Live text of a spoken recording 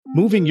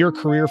moving your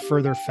career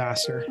further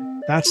faster.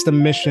 That's the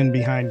mission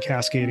behind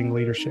Cascading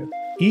Leadership.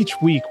 Each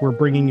week, we're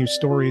bringing you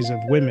stories of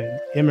women,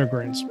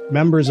 immigrants,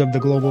 members of the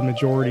global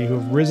majority who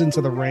have risen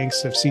to the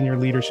ranks of senior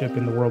leadership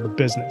in the world of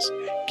business.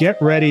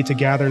 Get ready to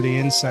gather the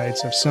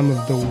insights of some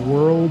of the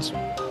world's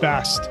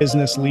best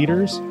business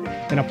leaders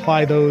and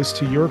apply those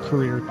to your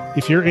career.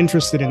 If you're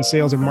interested in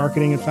sales and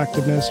marketing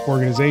effectiveness,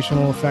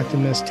 organizational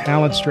effectiveness,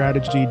 talent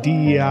strategy,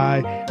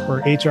 DEI, or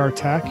HR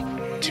tech,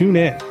 tune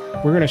in.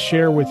 We're going to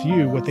share with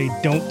you what they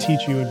don't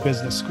teach you in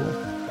business school.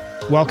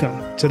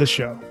 Welcome to the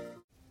show.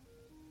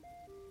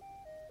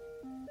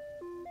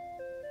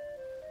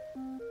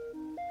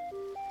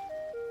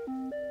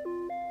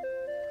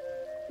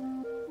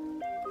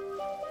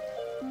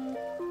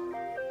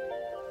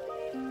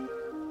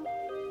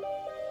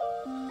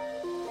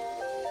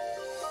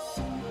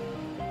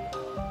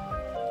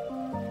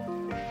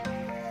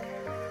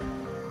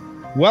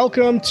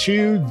 Welcome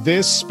to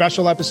this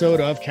special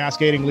episode of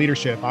Cascading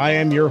Leadership. I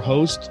am your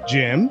host,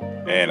 Jim.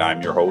 And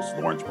I'm your host,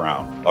 Lawrence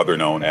Brown, other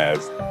known as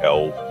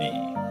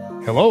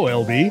LB. Hello,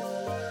 LB.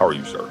 How are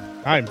you, sir?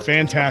 I'm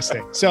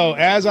fantastic. So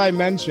as I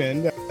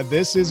mentioned,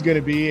 this is going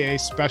to be a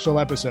special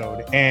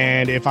episode.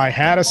 And if I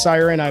had a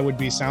siren, I would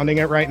be sounding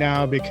it right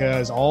now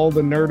because all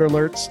the nerd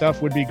alert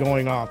stuff would be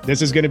going off.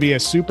 This is going to be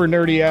a super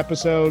nerdy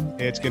episode.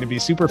 It's going to be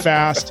super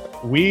fast.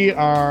 We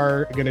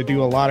are going to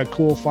do a lot of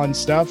cool, fun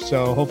stuff.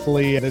 So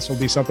hopefully this will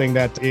be something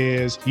that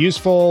is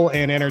useful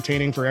and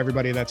entertaining for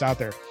everybody that's out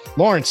there.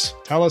 Lawrence,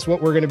 tell us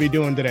what we're going to be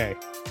doing today.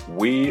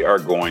 We are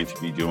going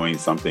to be doing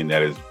something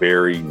that is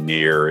very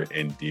near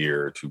and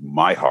dear to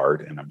my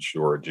heart, and I'm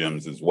sure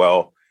Jim's as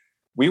well.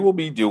 We will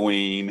be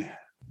doing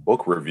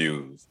book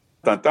reviews.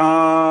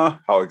 Dun-dun!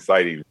 How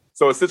exciting.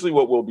 So essentially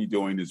what we'll be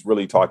doing is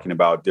really talking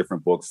about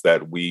different books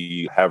that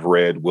we have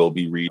read. We'll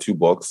be reading two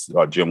books.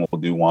 Jim will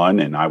do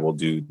one and I will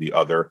do the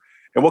other.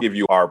 And we'll give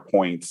you our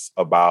points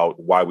about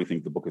why we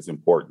think the book is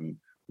important,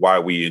 why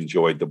we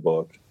enjoyed the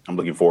book. I'm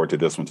looking forward to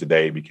this one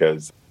today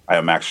because I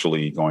am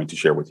actually going to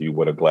share with you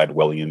what a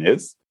Gladwellian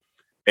is.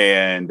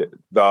 And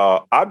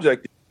the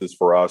object is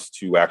for us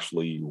to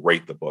actually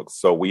rate the books.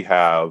 So we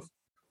have,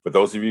 for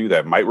those of you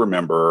that might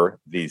remember,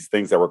 these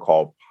things that were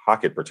called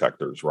pocket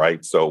protectors,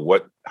 right? So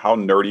how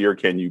nerdier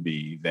can you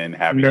be than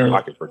having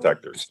pocket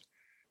protectors?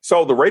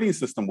 So the rating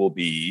system will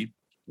be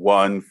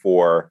 1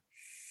 for,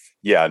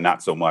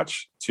 not so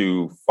much,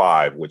 2,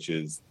 5, which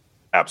is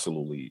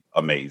absolutely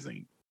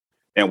amazing.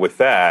 And with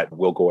that,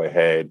 we'll go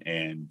ahead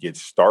and get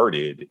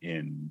started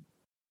in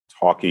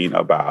talking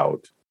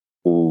about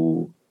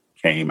who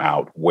came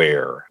out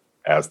where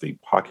as the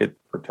pocket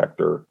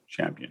protector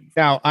champion.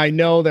 Now, I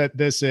know that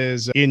this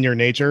is in your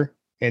nature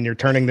and you're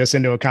turning this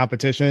into a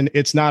competition.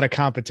 It's not a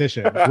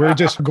competition. We're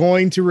just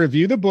going to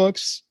review the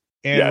books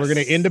and we're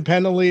going to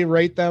independently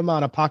rate them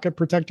on a pocket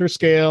protector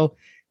scale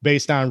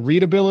based on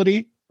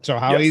readability. So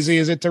how easy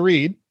is it to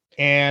read?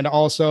 And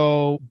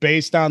also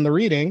based on the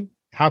reading,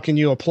 how can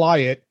you apply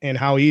it and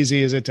how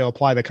easy is it to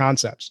apply the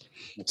concepts?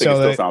 I think it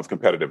still sounds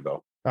competitive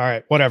though. All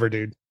right, whatever,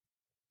 dude.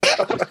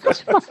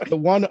 The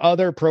one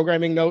other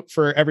programming note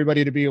for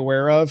everybody to be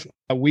aware of,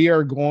 we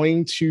are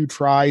going to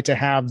try to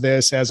have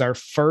this as our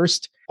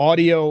first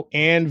audio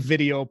and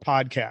video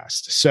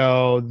podcast.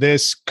 So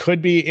this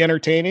could be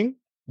entertaining.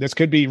 This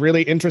could be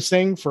really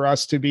interesting for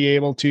us to be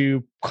able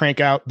to crank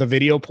out the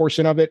video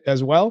portion of it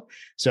as well.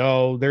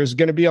 So there's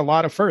going to be a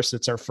lot of firsts.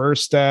 It's our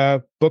first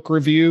book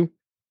review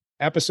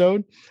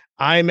episode.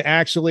 I'm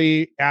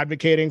actually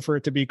advocating for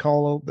it to be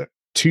called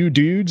 2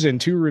 Dudes and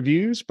 2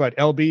 Reviews, but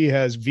LB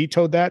has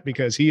vetoed that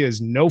because he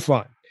is no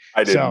fun.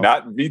 I did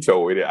not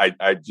veto it.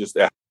 I just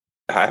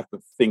have to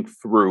think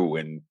through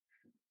and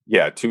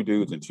 2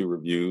 Dudes and 2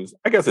 Reviews.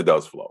 I guess it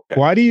does flow. Okay.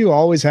 Why do you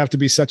always have to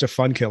be such a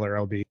fun killer,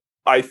 LB?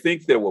 I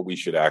think that what we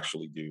should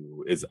actually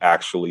do is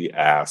actually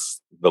ask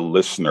the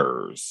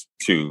listeners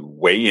to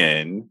weigh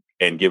in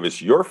and give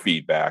us your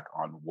feedback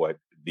on what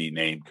the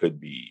name could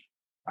be.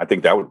 I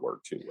think that would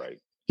work too, right?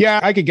 Yeah,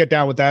 I could get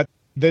down with that.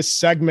 This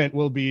segment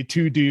will be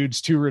 2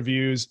 Dudes, 2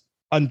 Reviews,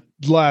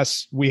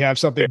 unless we have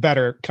something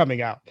better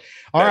coming out.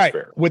 All right.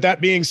 Fair. With that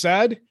being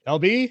said,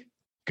 LB,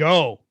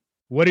 go.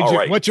 What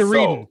you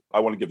reading? I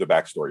want to give the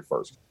backstory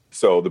first.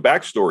 So the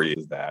backstory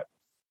is that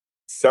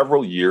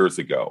several years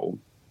ago,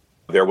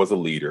 there was a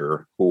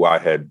leader who I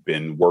had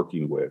been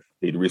working with.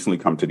 He'd recently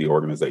come to the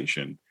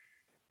organization.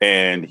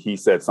 And he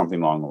said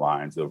something along the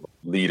lines of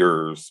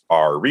leaders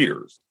are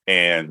readers.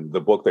 And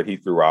the book that he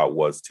threw out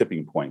was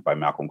Tipping Point by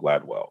Malcolm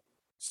Gladwell.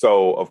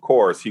 So, of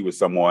course, he was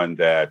someone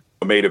that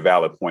made a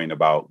valid point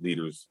about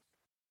leaders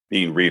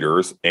being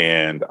readers.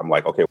 And I'm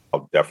like, okay,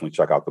 I'll definitely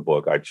check out the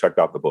book. I checked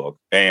out the book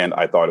and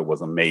I thought it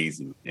was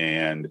amazing.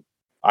 And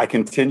I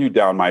continued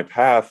down my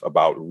path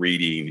about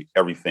reading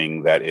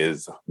everything that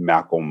is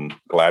Malcolm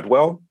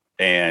Gladwell.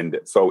 And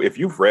so if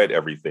you've read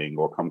everything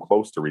or come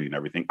close to reading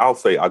everything,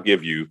 I'll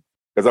give you,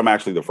 because I'm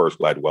actually the first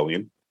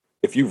Gladwellian.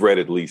 If you've read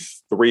at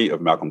least 3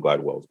 of Malcolm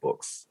Gladwell's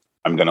books,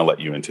 I'm going to let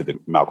you into the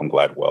Malcolm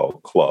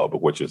Gladwell Club,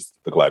 which is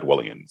the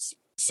Gladwellians.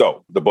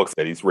 So the books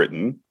that he's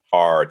written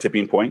are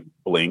Tipping Point,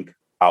 Blink,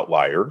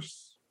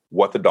 Outliers,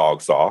 What the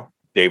Dog Saw,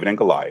 David and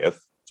Goliath,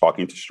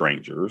 Talking to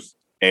Strangers,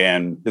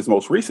 and his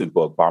most recent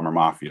book, Bomber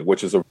Mafia,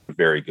 which is a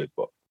very good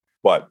book.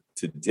 But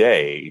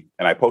today,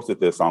 and I posted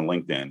this on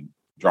LinkedIn,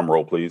 drum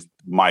roll please,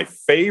 my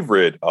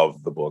favorite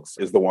of the books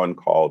is the one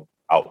called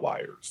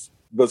Outliers.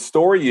 The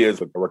story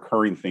is a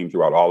recurring theme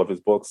throughout all of his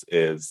books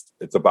is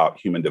it's about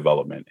human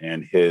development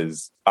and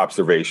his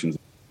observations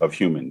of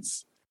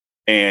humans.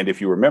 And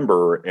if you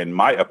remember in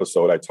my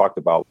episode, I talked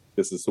about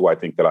this is who I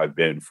think that I've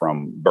been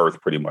from birth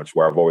pretty much,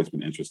 where I've always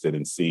been interested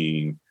in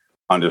seeing,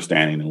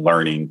 understanding and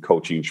learning,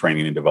 coaching,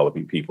 training, and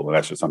developing people. And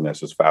that's just something that's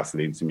just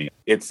fascinating to me.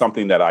 It's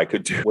something that I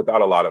could do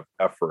without a lot of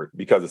effort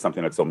because it's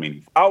something that's so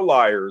meaningful.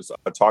 Outliers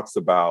talks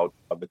about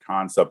the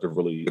concept of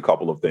really a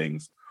couple of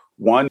things.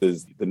 One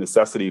is the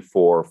necessity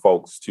for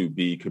folks to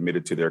be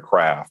committed to their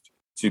craft,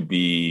 to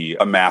be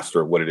a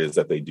master of what it is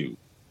that they do.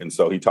 And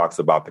so he talks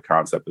about the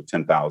concept of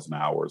 10,000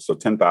 hours. So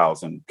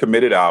 10,000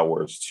 committed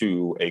hours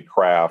to a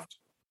craft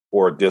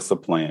or a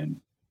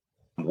discipline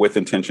with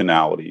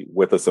intentionality,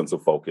 with a sense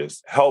of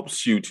focus,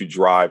 helps you to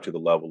drive to the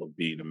level of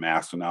being a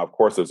master. Now, of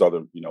course, there's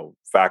other,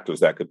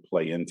 factors that could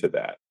play into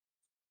that.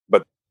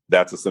 But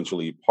that's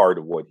essentially part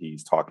of what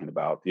he's talking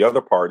about. The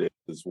other part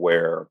is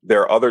where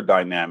there are other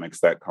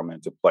dynamics that come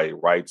into play,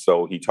 right?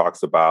 So he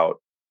talks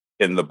about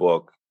in the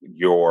book,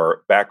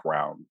 your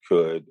background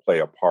could play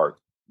a part.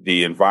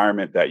 The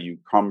environment that you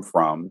come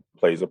from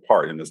plays a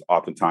part. And this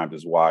oftentimes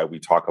is why we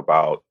talk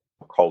about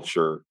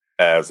culture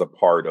as a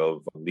part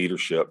of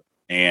leadership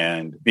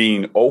and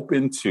being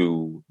open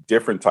to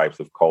different types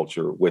of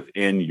culture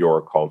within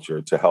your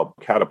culture to help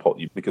catapult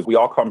you, because we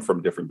all come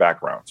from different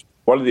backgrounds.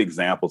 One of the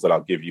examples that I'll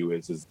give you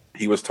is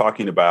he was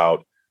talking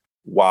about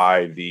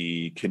why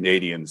the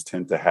Canadians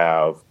tend to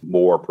have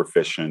more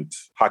proficient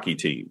hockey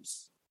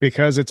teams.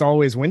 Because it's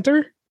always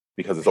winter?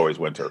 Because it's always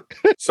winter.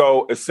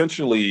 So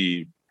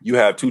essentially, you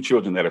have two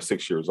children that are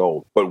 6 years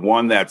old, but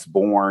one that's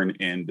born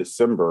in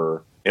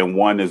December and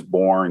one is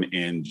born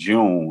in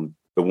June.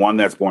 The one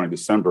that's born in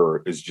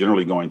December is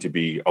generally going to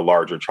be a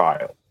larger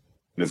child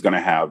and is going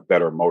to have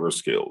better motor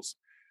skills.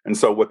 And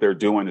so what they're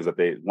doing is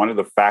that one of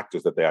the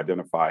factors that they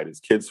identified is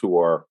kids who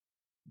are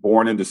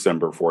born in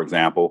December, for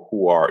example,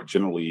 who are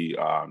generally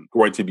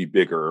going to be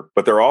bigger,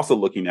 but they're also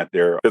looking at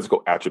their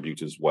physical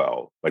attributes as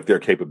well, like their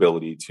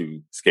capability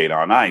to skate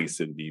on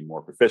ice and be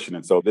more proficient.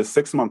 And so this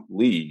 6-month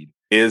lead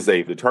is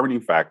a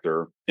determining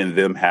factor in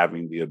them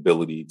having the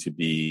ability to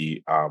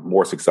be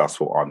more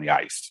successful on the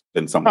ice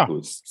than someone who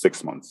is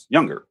 6 months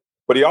younger.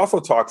 But he also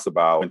talks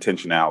about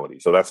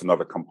intentionality. So that's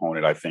another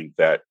component I think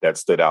that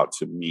stood out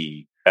to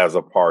me as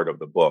a part of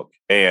the book.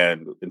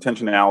 And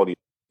intentionality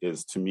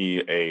is to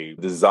me a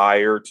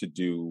desire to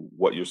do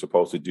what you're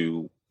supposed to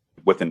do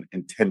with an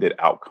intended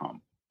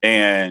outcome.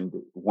 And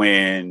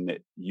when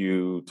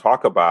you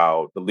talk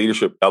about the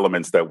leadership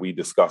elements that we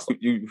discussed,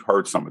 you've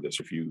heard some of this.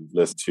 If you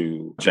listen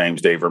to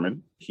James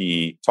Daverman,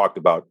 he talked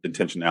about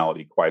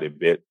intentionality quite a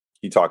bit.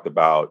 He talked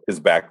about his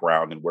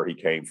background and where he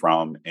came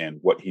from and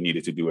what he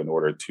needed to do in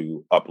order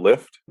to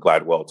uplift.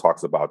 Gladwell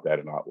talks about that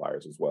in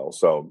Outliers as well.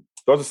 So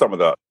those are some of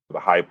the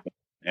high points.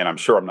 And I'm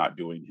sure I'm not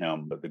doing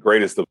him the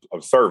greatest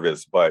of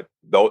service, but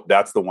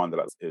that's the one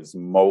that is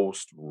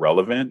most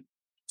relevant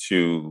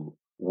to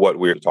what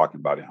we're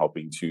talking about and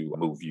helping to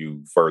move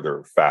you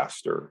further,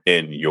 faster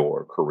in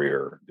your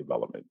career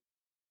development.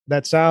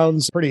 That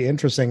sounds pretty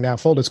interesting. Now,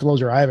 full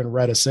disclosure, I haven't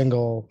read a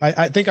single,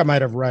 I think I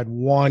might have read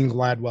one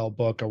Gladwell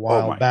book a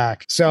while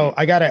back. So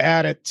I got to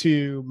add it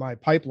to my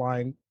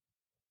pipeline.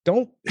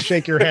 Don't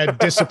shake your head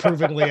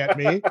disapprovingly at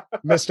me,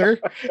 mister.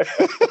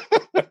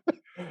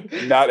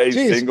 Not a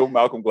single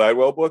Malcolm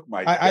Gladwell book?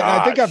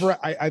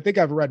 I think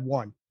I've read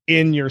one.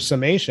 In your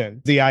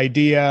summation, the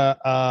idea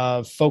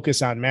of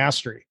focus on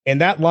mastery. And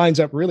that lines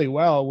up really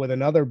well with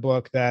another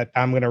book that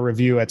I'm going to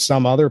review at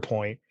some other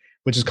point,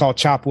 which is called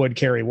Chop Wood,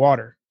 Carry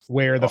Water,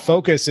 where the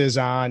focus is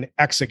on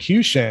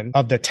execution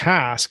of the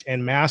task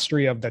and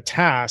mastery of the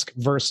task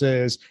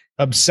versus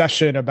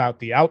obsession about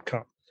the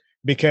outcome.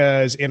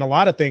 Because in a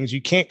lot of things,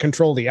 you can't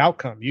control the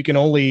outcome. You can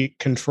only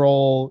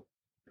control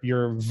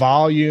your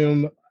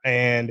volume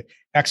and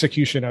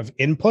execution of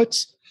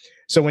inputs.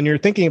 So when you're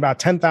thinking about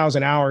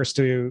 10,000 hours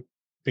to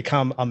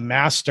become a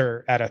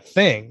master at a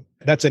thing,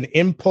 that's an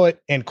input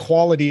and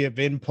quality of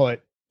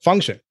input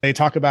function. They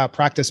talk about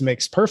practice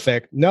makes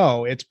perfect.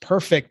 No, it's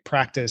perfect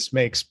practice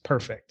makes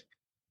perfect.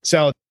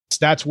 So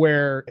that's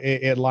where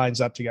it lines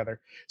up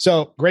together.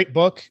 So great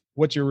book.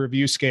 What's your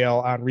review scale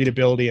on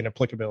readability and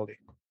applicability?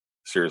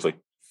 Seriously,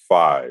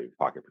 5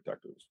 pocket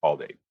protectors all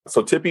day.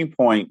 So Tipping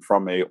Point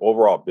from a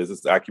overall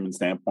business acumen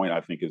standpoint,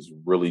 I think is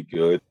really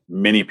good.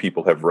 Many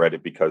people have read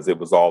it because it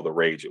was all the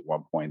rage at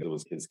one point. It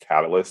was his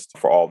catalyst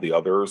for all the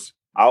others.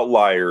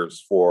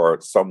 Outliers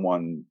for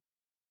someone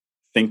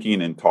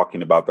thinking and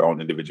talking about their own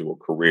individual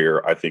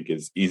career, I think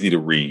is easy to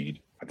read.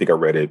 I think I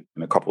read it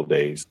in a couple of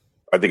days.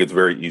 I think it's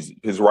very easy.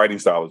 His writing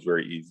style is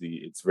very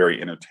easy. It's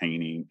very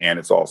entertaining and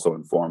it's also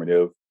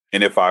informative.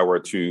 And if I were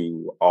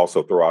to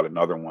also throw out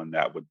another one,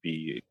 that would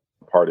be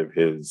part of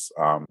his,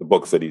 the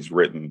books that he's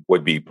written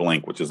would be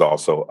Blink, which is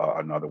also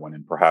another one.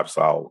 And perhaps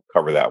I'll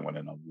cover that one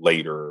in a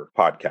later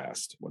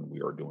podcast when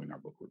we are doing our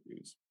book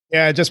reviews.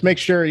 Yeah, just make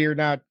sure you're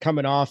not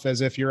coming off as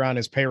if you're on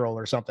his payroll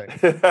or something.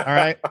 All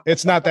right.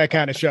 It's not that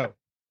kind of show.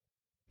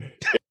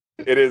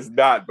 It is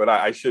not, but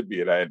I should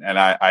be. I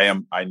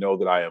know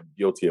that I am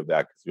guilty of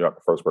that because you're not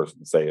the first person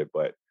to say it,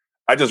 but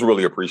I just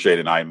really appreciate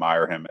it. And I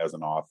admire him as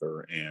an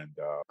author. And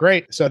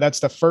great. So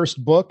that's the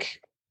first book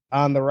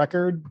on the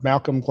record,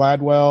 Malcolm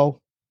Gladwell,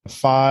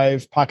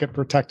 5 Pocket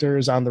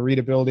Protectors on the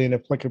Readability and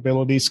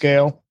Applicability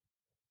Scale.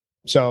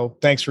 So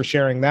thanks for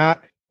sharing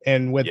that.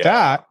 And with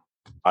that,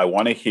 I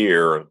want to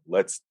hear,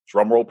 let's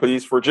drum roll,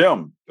 please, for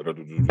Jim. I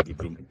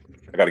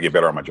got to get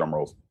better on my drum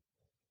rolls.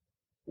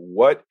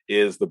 What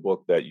is the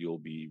book that you'll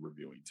be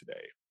reviewing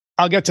today?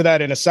 I'll get to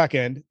that in a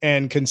second.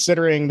 And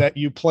considering that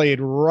you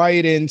played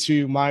right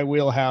into my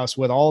wheelhouse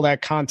with all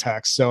that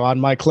context. So on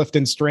my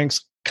Clifton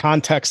Strengths,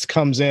 context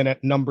comes in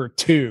at number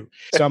 2.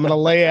 So I'm going to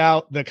lay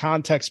out the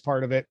context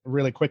part of it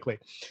really quickly.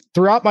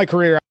 Throughout my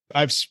career,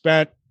 I've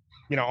spent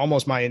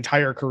almost my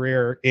entire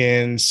career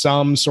in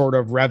some sort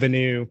of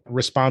revenue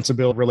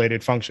responsibility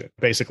related function,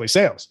 basically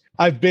sales.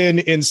 I've been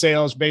in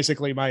sales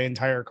basically my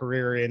entire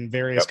career in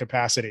various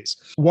capacities.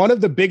 One of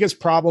the biggest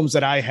problems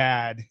that I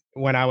had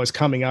when I was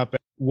coming up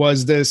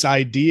was this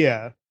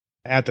idea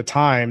at the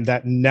time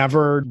that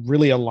never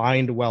really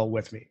aligned well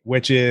with me,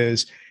 which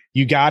is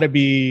you got to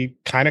be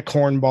kind of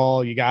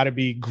cornball, you got to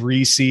be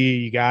greasy,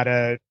 you got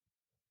to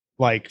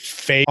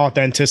fake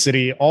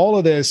authenticity, all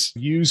of this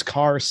used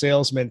car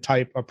salesman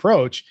type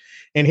approach.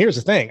 And here's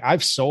the thing,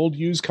 I've sold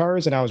used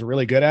cars and I was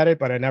really good at it,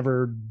 but I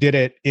never did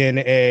it in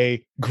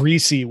a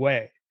greasy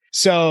way.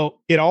 So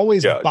it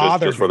always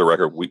bothered just for the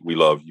record, we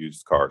love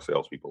used car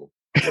salespeople.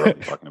 We're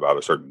talking about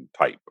a certain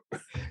type.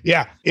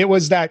 Yeah, it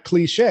was that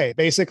cliche.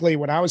 Basically,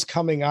 when I was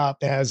coming up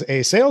as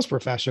a sales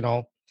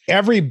professional,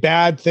 every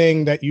bad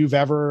thing that you've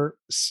ever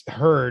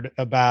heard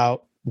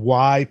about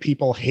why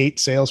people hate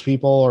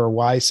salespeople or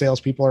why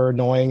salespeople are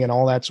annoying and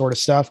all that sort of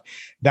stuff,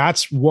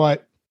 that's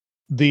what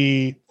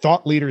the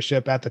thought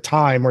leadership at the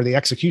time or the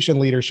execution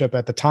leadership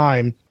at the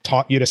time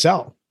taught you to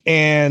sell.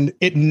 And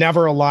it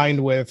never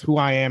aligned with who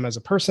I am as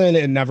a person.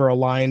 It never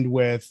aligned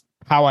with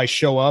how I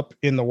show up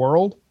in the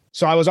world.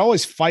 So I was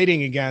always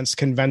fighting against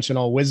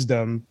conventional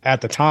wisdom at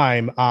the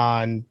time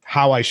on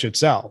how I should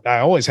sell. I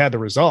always had the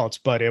results,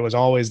 but it was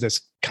always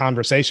this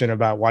conversation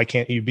about why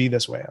can't you be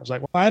this way? I was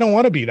like, well, I don't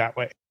want to be that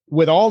way.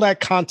 With all that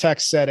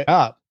context set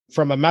up,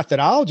 from a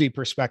methodology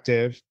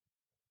perspective,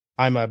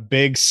 I'm a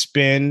big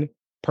spin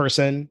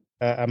person.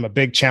 I'm a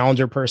big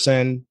challenger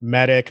person,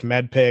 medic,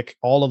 medpic,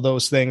 all of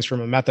those things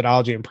from a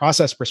methodology and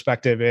process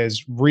perspective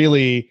is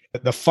really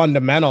the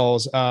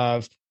fundamentals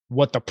of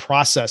what the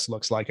process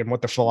looks like and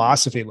what the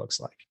philosophy looks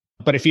like.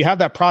 But if you have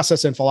that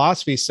process and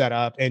philosophy set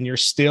up and you're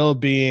still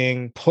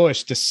being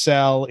pushed to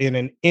sell in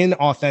an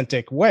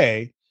inauthentic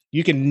way,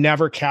 you can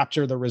never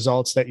capture the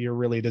results that you're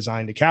really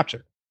designed to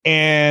capture.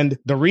 And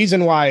the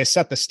reason why I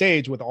set the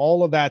stage with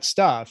all of that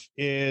stuff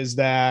is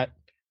that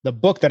the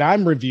book that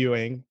I'm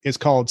reviewing is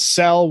called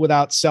Sell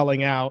Without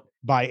Selling Out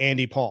by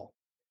Andy Paul.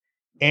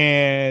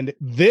 And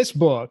this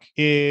book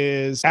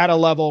is at a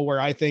level where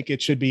I think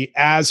it should be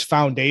as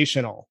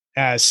foundational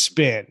as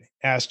Spin,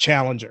 as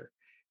Challenger,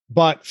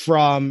 but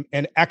from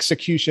an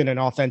execution and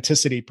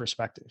authenticity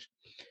perspective.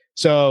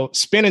 So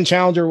Spin and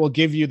Challenger will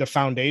give you the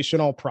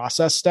foundational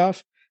process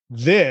stuff.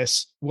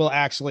 This will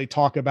actually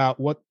talk about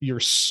what your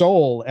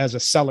soul as a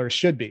seller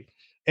should be.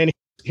 And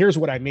here's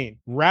what I mean.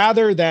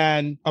 Rather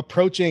than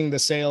approaching the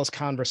sales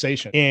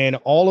conversation in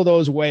all of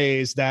those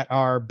ways that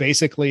are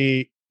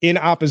basically in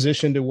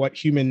opposition to what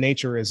human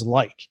nature is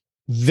like,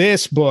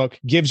 this book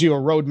gives you a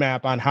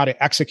roadmap on how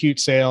to execute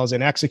sales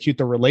and execute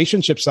the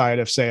relationship side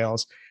of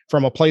sales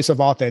from a place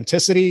of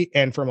authenticity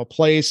and from a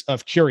place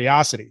of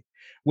curiosity,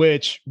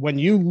 which when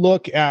you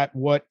look at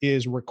what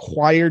is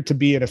required to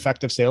be an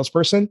effective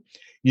salesperson,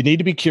 you need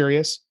to be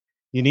curious,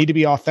 you need to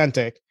be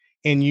authentic,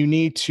 and you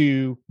need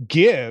to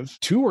give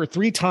 2 or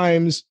 3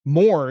 times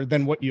more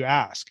than what you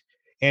ask.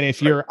 And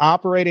if you're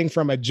operating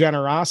from a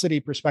generosity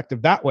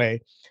perspective that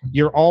way,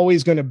 you're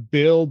always going to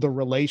build the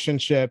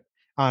relationship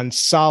on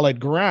solid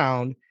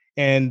ground.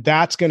 And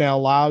that's going to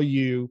allow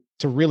you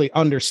to really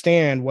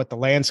understand what the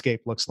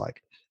landscape looks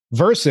like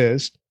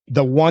versus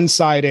the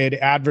one-sided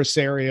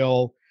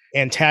adversarial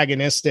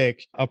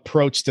antagonistic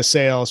approach to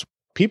sales.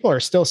 People are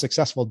still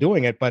successful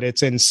doing it, but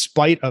it's in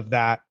spite of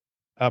that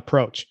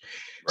approach.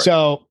 Right.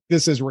 So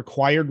this is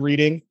required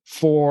reading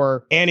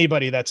for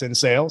anybody that's in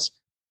sales.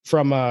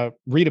 From a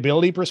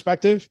readability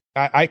perspective,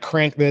 I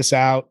crank this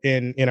out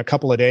in a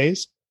couple of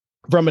days.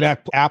 From an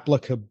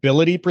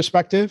applicability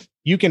perspective,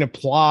 you can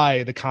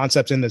apply the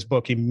concepts in this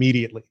book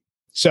immediately.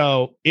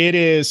 So it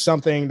is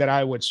something that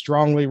I would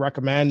strongly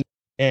recommend.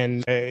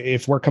 And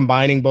if we're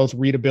combining both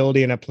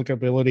readability and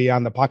applicability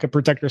on the Pocket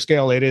Protector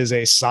scale, it is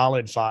a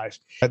solid 5.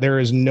 There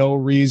is no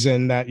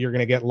reason that you're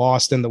going to get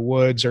lost in the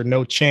woods, or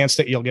no chance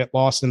that you'll get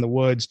lost in the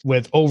woods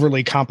with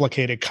overly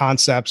complicated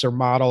concepts or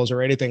models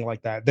or anything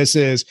like that. This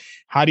is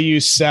how do you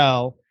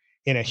sell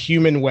in a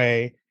human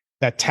way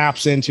that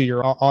taps into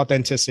your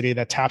authenticity,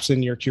 that taps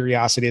into your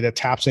curiosity, that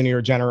taps into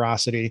your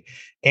generosity,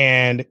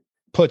 and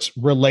puts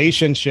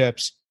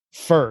relationships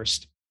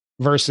first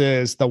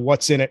versus the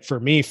what's in it for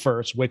me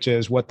first, which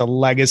is what the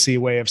legacy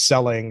way of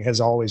selling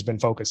has always been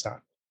focused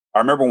on. I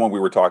remember when we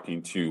were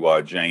talking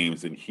to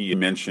James, and he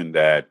mentioned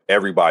that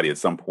everybody at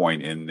some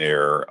point in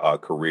their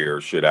career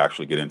should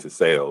actually get into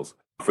sales.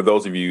 For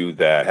those of you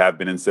that have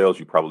been in sales,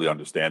 you probably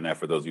understand that.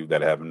 For those of you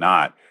that have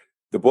not,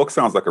 the book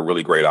sounds like a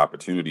really great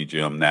opportunity,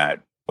 Jim,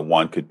 that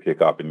one could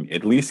pick up and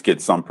at least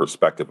get some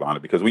perspective on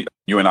it. Because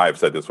you and I have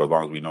said this for as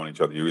long as we've known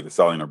each other, you're either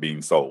selling or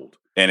being sold.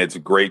 And it's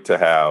great to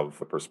have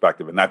a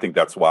perspective. And I think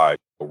that's why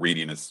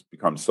reading has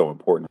become so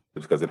important,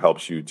 because it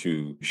helps you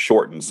to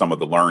shorten some of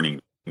the learning.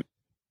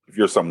 If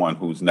you're someone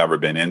who's never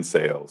been in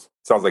sales,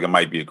 it sounds like it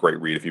might be a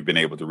great read if you've been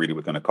able to read it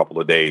within a couple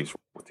of days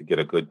to get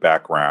a good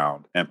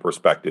background and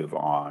perspective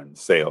on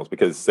sales,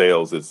 because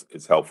sales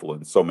is helpful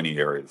in so many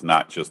areas,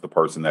 not just the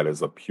person that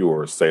is a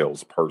pure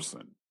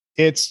salesperson.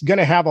 It's going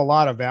to have a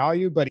lot of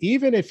value, but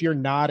even if you're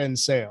not in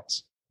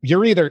sales,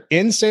 you're either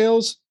in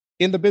sales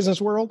in the business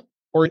world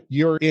or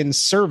you're in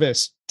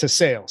service to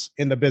sales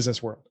in the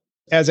business world.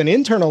 As an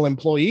internal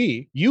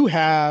employee, you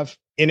have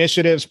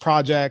initiatives,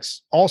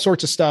 projects, all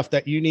sorts of stuff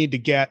that you need to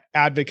get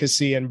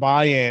advocacy and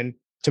buy-in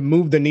to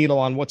move the needle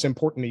on what's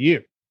important to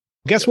you.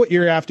 Guess what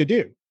you have to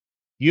do?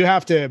 You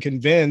have to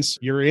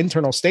convince your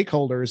internal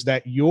stakeholders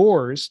that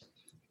yours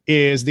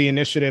is the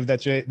initiative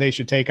that they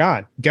should take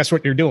on. Guess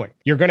what you're doing?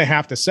 You're going to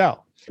have to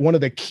sell. One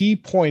of the key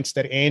points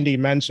that Andy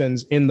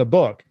mentions in the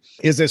book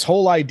is this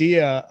whole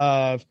idea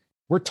of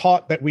we're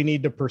taught that we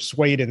need to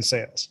persuade in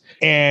sales.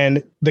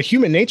 And the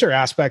human nature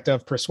aspect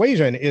of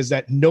persuasion is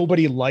that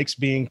nobody likes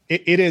it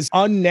is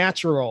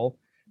unnatural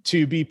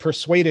to be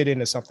persuaded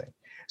into something.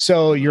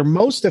 So your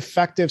most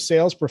effective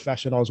sales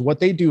professionals, what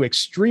they do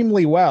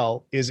extremely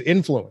well is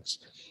influence.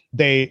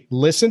 They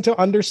listen to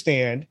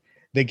understand,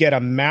 they get a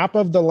map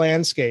of the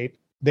landscape,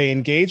 they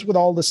engage with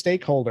all the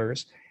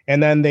stakeholders,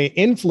 and then they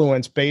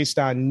influence based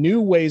on new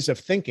ways of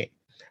thinking.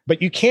 But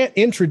you can't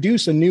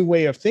introduce a new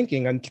way of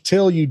thinking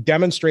until you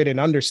demonstrate an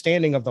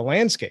understanding of the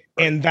landscape.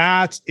 And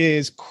that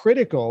is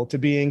critical to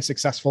being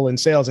successful in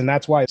sales. And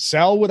that's why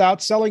Sell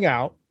Without Selling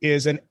Out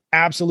is an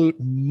absolute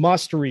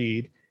must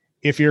read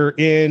if you're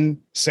in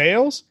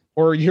sales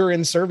or you're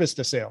in service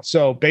to sales.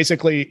 So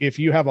basically, if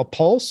you have a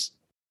pulse,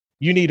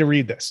 you need to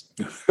read this.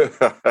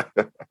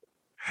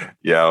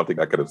 Yeah, I don't think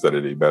I could have said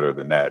it any better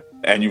than that.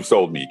 And you've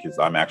sold me, because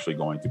I'm actually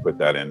going to put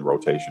that in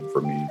rotation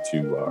for me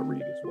to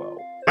read as well.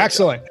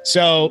 Excellent.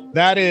 So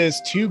that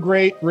is 2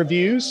 great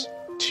reviews,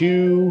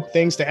 2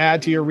 things to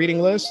add to your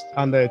reading list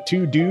on the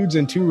 2 dudes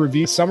and 2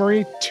 review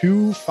summary,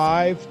 2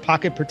 5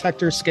 pocket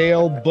protector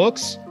scale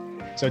books.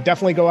 So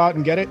definitely go out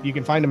and get it. You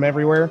can find them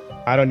everywhere.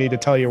 I don't need to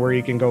tell you where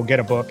you can go get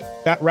a book.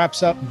 That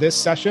wraps up this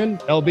session.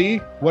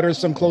 LB, what are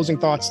some closing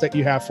thoughts that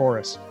you have for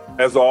us?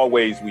 As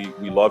always, we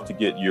love to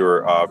get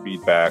your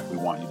feedback. We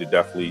want you to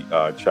definitely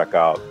check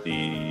out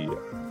the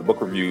book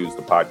reviews,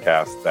 the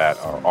podcasts that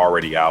are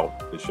already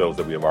out, the shows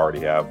that we already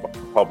have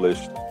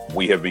published.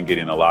 We have been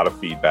getting a lot of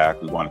feedback.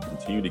 We want to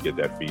continue to get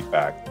that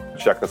feedback.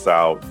 Check us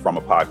out from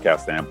a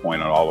podcast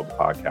standpoint on all of the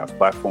podcast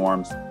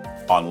platforms.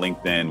 On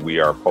LinkedIn, we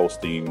are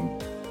posting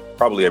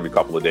probably every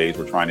couple of days.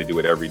 We're trying to do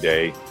it every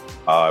day.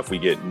 If we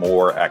get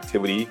more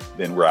activity,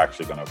 then we're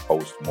actually going to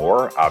post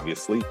more,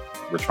 obviously.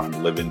 We're trying to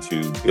live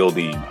into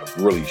building a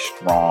really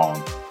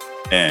strong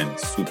and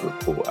super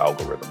cool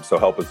algorithm. So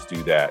help us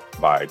do that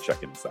by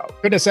checking us out.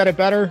 Couldn't have said it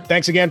better.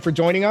 Thanks again for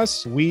joining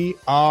us. We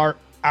are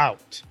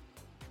out.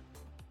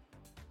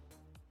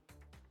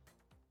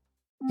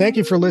 Thank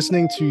you for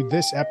listening to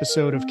this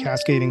episode of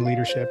Cascading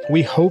Leadership.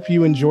 We hope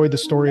you enjoyed the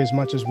story as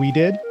much as we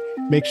did.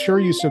 Make sure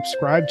you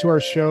subscribe to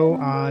our show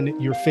on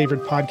your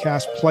favorite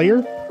podcast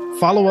player.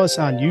 Follow us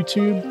on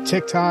YouTube,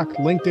 TikTok,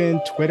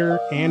 LinkedIn, Twitter,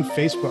 and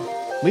Facebook.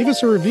 Leave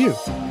us a review.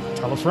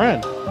 Tell a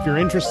friend. If you're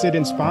interested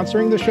in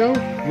sponsoring the show,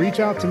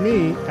 reach out to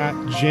me at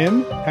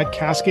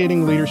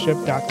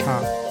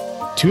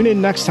jim@cascadingleadership.com. Tune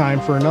in next time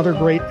for another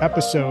great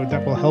episode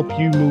that will help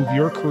you move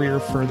your career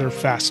further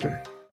faster.